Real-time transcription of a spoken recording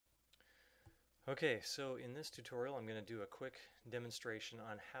Okay, so in this tutorial I'm going to do a quick demonstration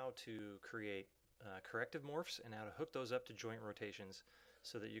on how to create corrective morphs and how to hook those up to joint rotations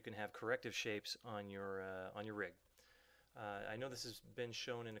so that you can have corrective shapes on your rig. I know this has been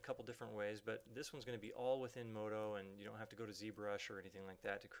shown in a couple different ways, but this one's going to be all within Modo, and you don't have to go to ZBrush or anything like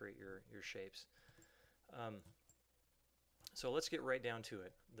that to create your shapes. So let's get right down to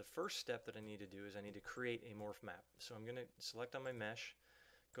it. The first step that I need to do is I need to create a morph map. So I'm going to select on my mesh,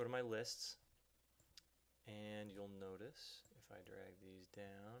 go to my lists, and you'll notice if I drag these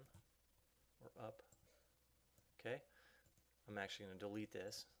down or up, okay, I'm actually going to delete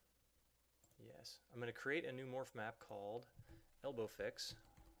this. Yes, I'm going to create a new morph map called elbow fix,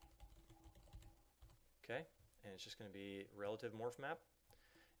 okay, and it's just going to be relative morph map.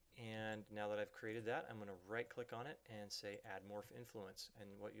 And now that I've created that, I'm going to right click on it and say add morph influence, and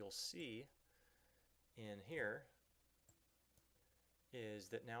what you'll see in here is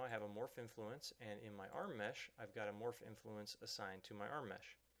that now I have a morph influence, and in my arm mesh I've got a morph influence assigned to my arm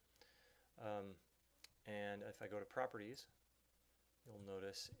mesh. And if I go to properties, you'll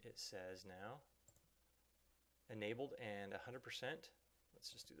notice it says now enabled and 100%. Let's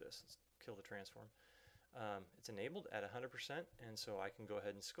just do this. Let's kill the transform. It's enabled at 100%, and so I can go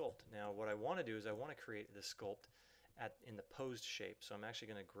ahead and sculpt. Now what I want to do is I want to create the sculpt in the posed shape. So I'm actually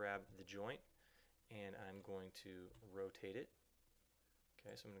going to grab the joint and I'm going to rotate it.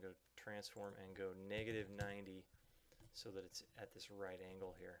 Okay, so I'm going to go transform and go -90 so that it's at this right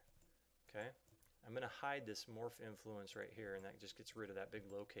angle here. Okay, I'm going to hide this morph influence right here, and that just gets rid of that big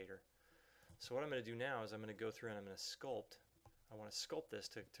locator. So what I'm going to do now is I'm going to go through and I'm going to sculpt. I want to sculpt this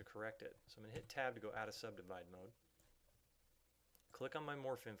to correct it. So I'm going to hit tab to go out of subdivide mode. Click on my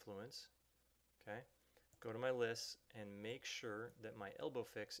morph influence. Okay, go to my lists and make sure that my elbow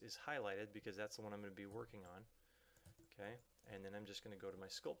fix is highlighted because that's the one I'm going to be working on. Okay, and then I'm just going to go to my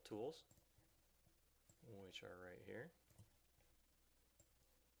sculpt tools, which are right here.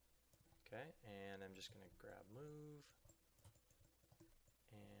 Okay, and I'm just going to grab move,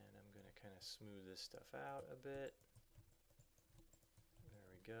 and I'm going to kind of smooth this stuff out a bit. There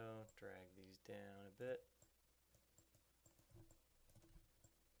we go. Drag these down a bit.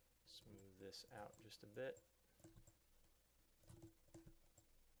 Smooth this out just a bit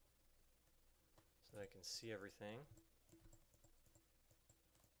so that I can see everything.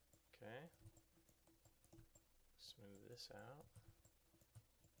 Okay, smooth this out,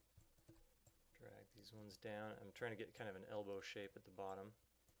 drag these ones down. I'm trying to get kind of an elbow shape at the bottom.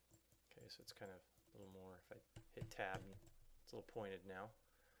 Okay, so it's kind of a little more, if I hit tab, it's a little pointed now,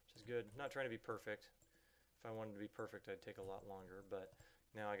 which is good. I'm not trying to be perfect. If I wanted to be perfect, I'd take a lot longer, but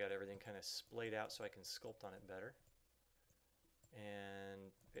now I got everything kind of splayed out so I can sculpt on it better.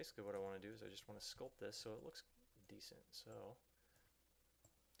 And basically what I want to do is I just want to sculpt this so it looks decent. So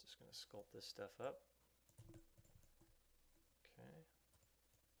just going to sculpt this stuff up. Okay.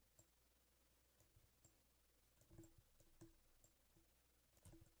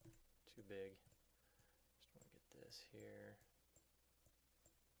 Too big. Just want to get this here.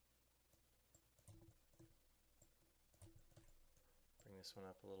 Bring this one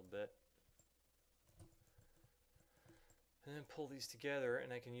up a little bit. And then pull these together,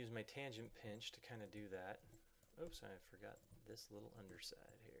 and I can use my tangent pinch to kind of do that. Oops, I forgot this little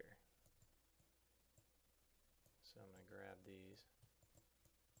underside here. So I'm going to grab these,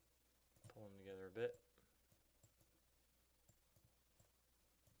 pull them together a bit.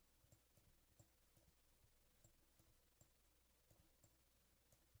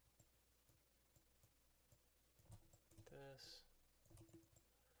 This.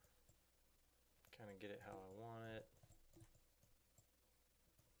 Kind of get it how I want it.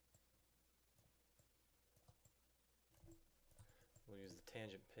 We'll use the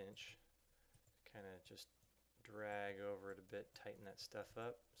tangent pinch to kind of just drag over it a bit, tighten that stuff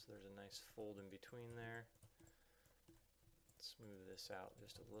up so there's a nice fold in between there. Smooth this out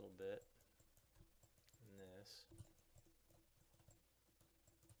just a little bit. And this.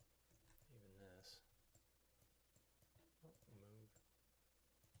 Even this. Oh, move.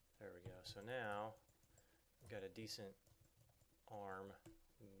 There we go. So now I've got a decent arm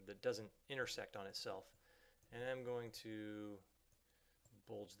that doesn't intersect on itself. And I'm going to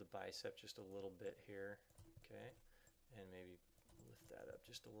bulge the bicep just a little bit here, okay, and maybe lift that up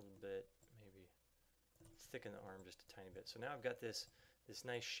just a little bit, maybe thicken the arm just a tiny bit. So now I've got this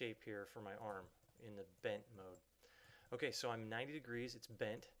nice shape here for my arm in the bent mode. Okay, so I'm 90 degrees, it's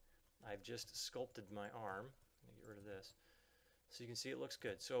bent. I've just sculpted my arm. I'm going to get rid of this. So you can see it looks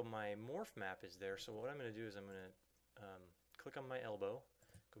good. So my morph map is there, so what I'm going to do is I'm going to click on my elbow,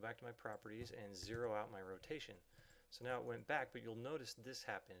 go back to my properties, and zero out my rotation. So now it went back, but you'll notice this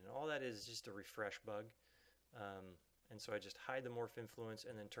happened, and all that is just a refresh bug. And so I just hide the morph influence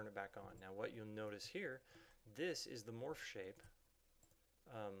and then turn it back on. Now what you'll notice here, this is the morph shape.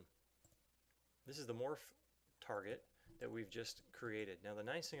 This is the morph target that we've just created. Now the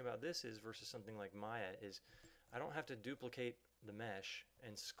nice thing about this is, versus something like Maya, is I don't have to duplicate the mesh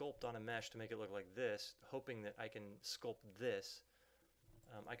and sculpt on a mesh to make it look like this, hoping that I can sculpt this.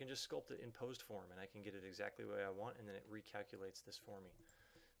 I can just sculpt it in posed form, and I can get it exactly the way I want, and then it recalculates this for me.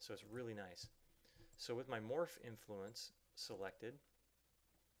 So it's really nice. So with my morph influence selected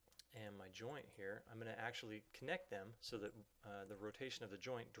and my joint here, I'm going to actually connect them so that the rotation of the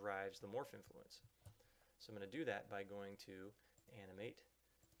joint drives the morph influence. So I'm going to do that by going to Animate,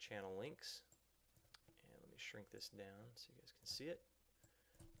 Channel Links, and let me shrink this down so you guys can see it.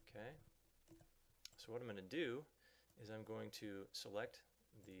 Okay. So what I'm going to do is I'm going to select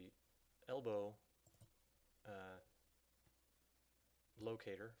the elbow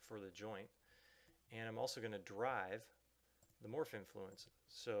locator for the joint, and I'm also going to drive the morph influence.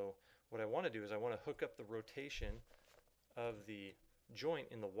 So what I want to do is I want to hook up the rotation of the joint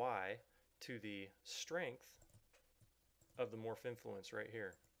in the Y to the strength of the morph influence right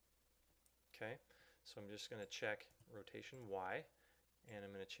here. Okay, so I'm just going to check rotation Y, and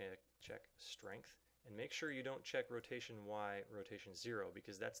I'm going to check strength, and make sure you don't check rotation Y, rotation 0,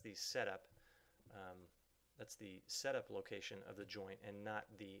 because that's the setup. That's the setup location of the joint and not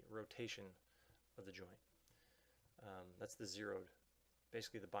the rotation of the joint. That's the zeroed,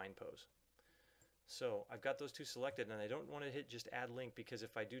 basically the bind pose. So I've got those two selected, and I don't want to hit just add link, because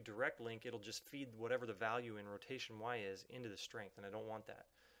if I do direct link, it'll just feed whatever the value in rotation Y is into the strength, and I don't want that.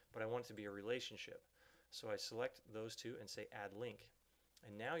 But I want it to be a relationship. So I select those two and say add link.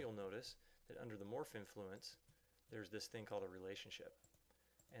 And now you'll notice that under the morph influence, there's this thing called a relationship.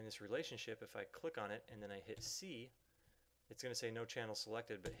 And this relationship, if I click on it and then I hit C, it's going to say no channel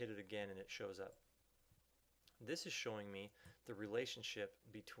selected, but hit it again and it shows up. This is showing me the relationship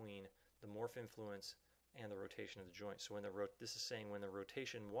between the morph influence and the rotation of the joint. So when this is saying when the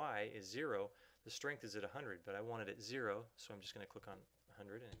rotation Y is 0, the strength is at 100, but I want it at 0, so I'm just going to click on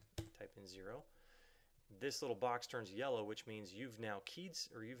 100 and type in 0. This little box turns yellow, which means you've now keyed,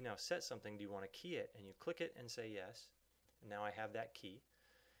 or you've now set something. Do you want to key it? And you click it and say yes. And now I have that key.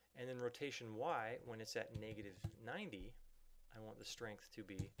 And then rotation Y, when it's at -90, I want the strength to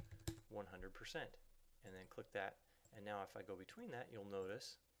be 100%. And then click that. And now if I go between that, you'll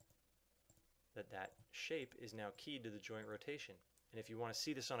notice that that shape is now keyed to the joint rotation. And if you want to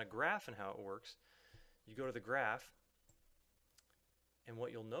see this on a graph and how it works, you go to the graph, and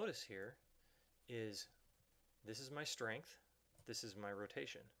what you'll notice here is this is my strength, this is my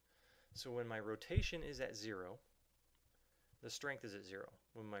rotation. So when my rotation is at 0, the strength is at 0.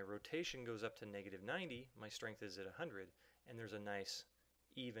 When my rotation goes up to -90, my strength is at 100, and there's a nice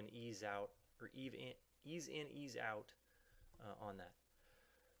even ease out, or ease in, ease out on that.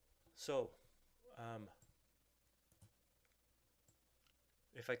 So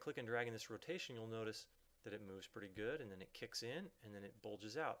if I click and drag in this rotation, you'll notice that it moves pretty good, and then it kicks in, and then it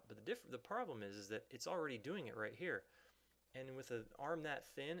bulges out. But the problem is that it's already doing it right here. And with an arm that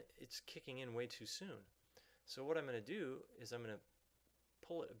thin, it's kicking in way too soon. So what I'm going to do is I'm going to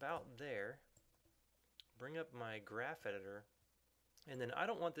pull it about there, bring up my graph editor, and then I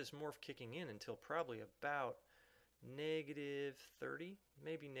don't want this morph kicking in until probably about -30,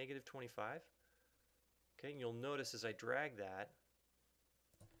 maybe -25. Okay, and you'll notice as I drag that,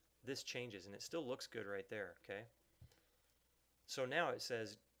 this changes, and it still looks good right there. Okay, so now it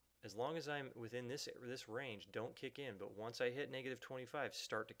says as long as I'm within this range, don't kick in, but once I hit -25,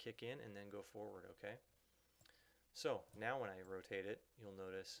 start to kick in and then go forward. Okay, so now when I rotate it, you'll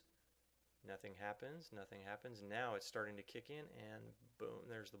notice nothing happens, nothing happens. Now it's starting to kick in, and boom,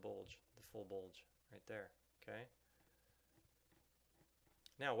 there's the bulge, the full bulge right there. Okay,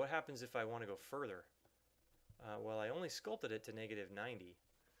 now what happens if I want to go further? Well, I only sculpted it to -90.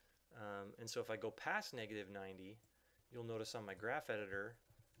 And so if I go past -90, you'll notice on my graph editor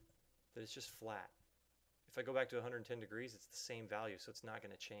that it's just flat. If I go back to 110 degrees, it's the same value, so it's not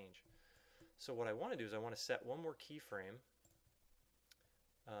going to change. So what I want to do is I want to set one more keyframe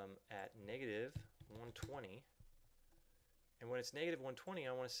at -120. And when it's -120,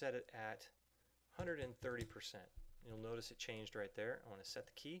 I want to set it at 130%. You'll notice it changed right there. I want to set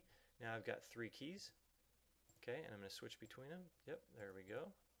the key. Now I've got 3 keys. Okay, and I'm going to switch between them. Yep, there we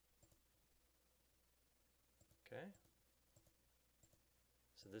go. Okay,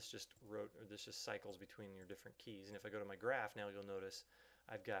 so this just cycles between your different keys. And if I go to my graph now, you'll notice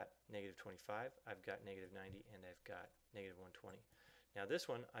I've got -25, I've got -90, and I've got -120. Now this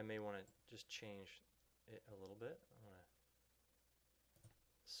one, I may want to just change it a little bit. I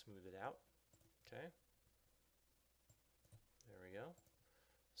smooth it out. Okay, there we go.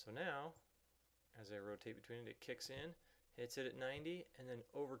 So now, as I rotate between it, it kicks in, hits it at 90, and then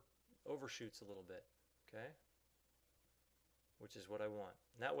overshoots a little bit. Okay, which is what I want.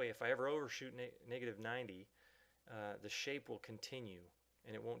 And that way, if I ever overshoot negative 90, the shape will continue,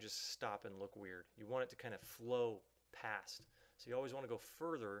 and it won't just stop and look weird. You want it to kind of flow past. So you always want to go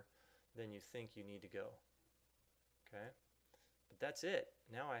further than you think you need to go. Okay, but that's it.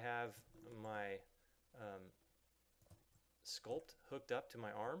 Now I have my sculpt hooked up to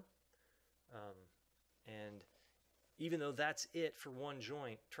my arm, and even though that's it for one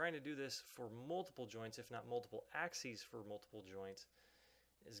joint, trying to do this for multiple joints, if not multiple axes for multiple joints,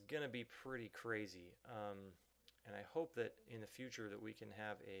 is going to be pretty crazy. And I hope that in the future that we can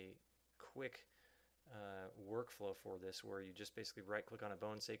have a quick workflow for this, where you just basically right click on a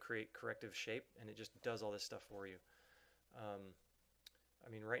bone, say create corrective shape, and it just does all this stuff for you. I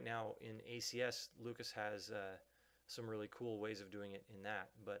mean, right now in ACS, Lucas has some really cool ways of doing it in that,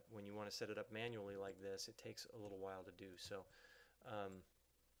 but when you want to set it up manually like this, it takes a little while to do. So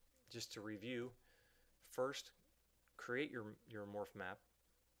just to review, first, create your morph map.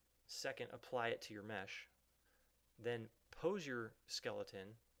 Second, apply it to your mesh. Then pose your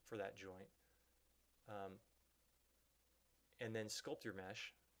skeleton for that joint. And then sculpt your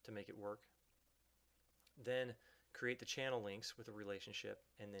mesh to make it work. Then create the channel links with a relationship,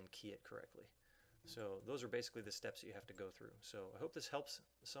 and then key it correctly. So those are basically the steps that you have to go through. So I hope this helps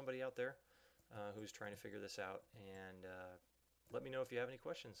somebody out there who's trying to figure this out, and let me know if you have any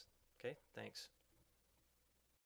questions. Okay, thanks.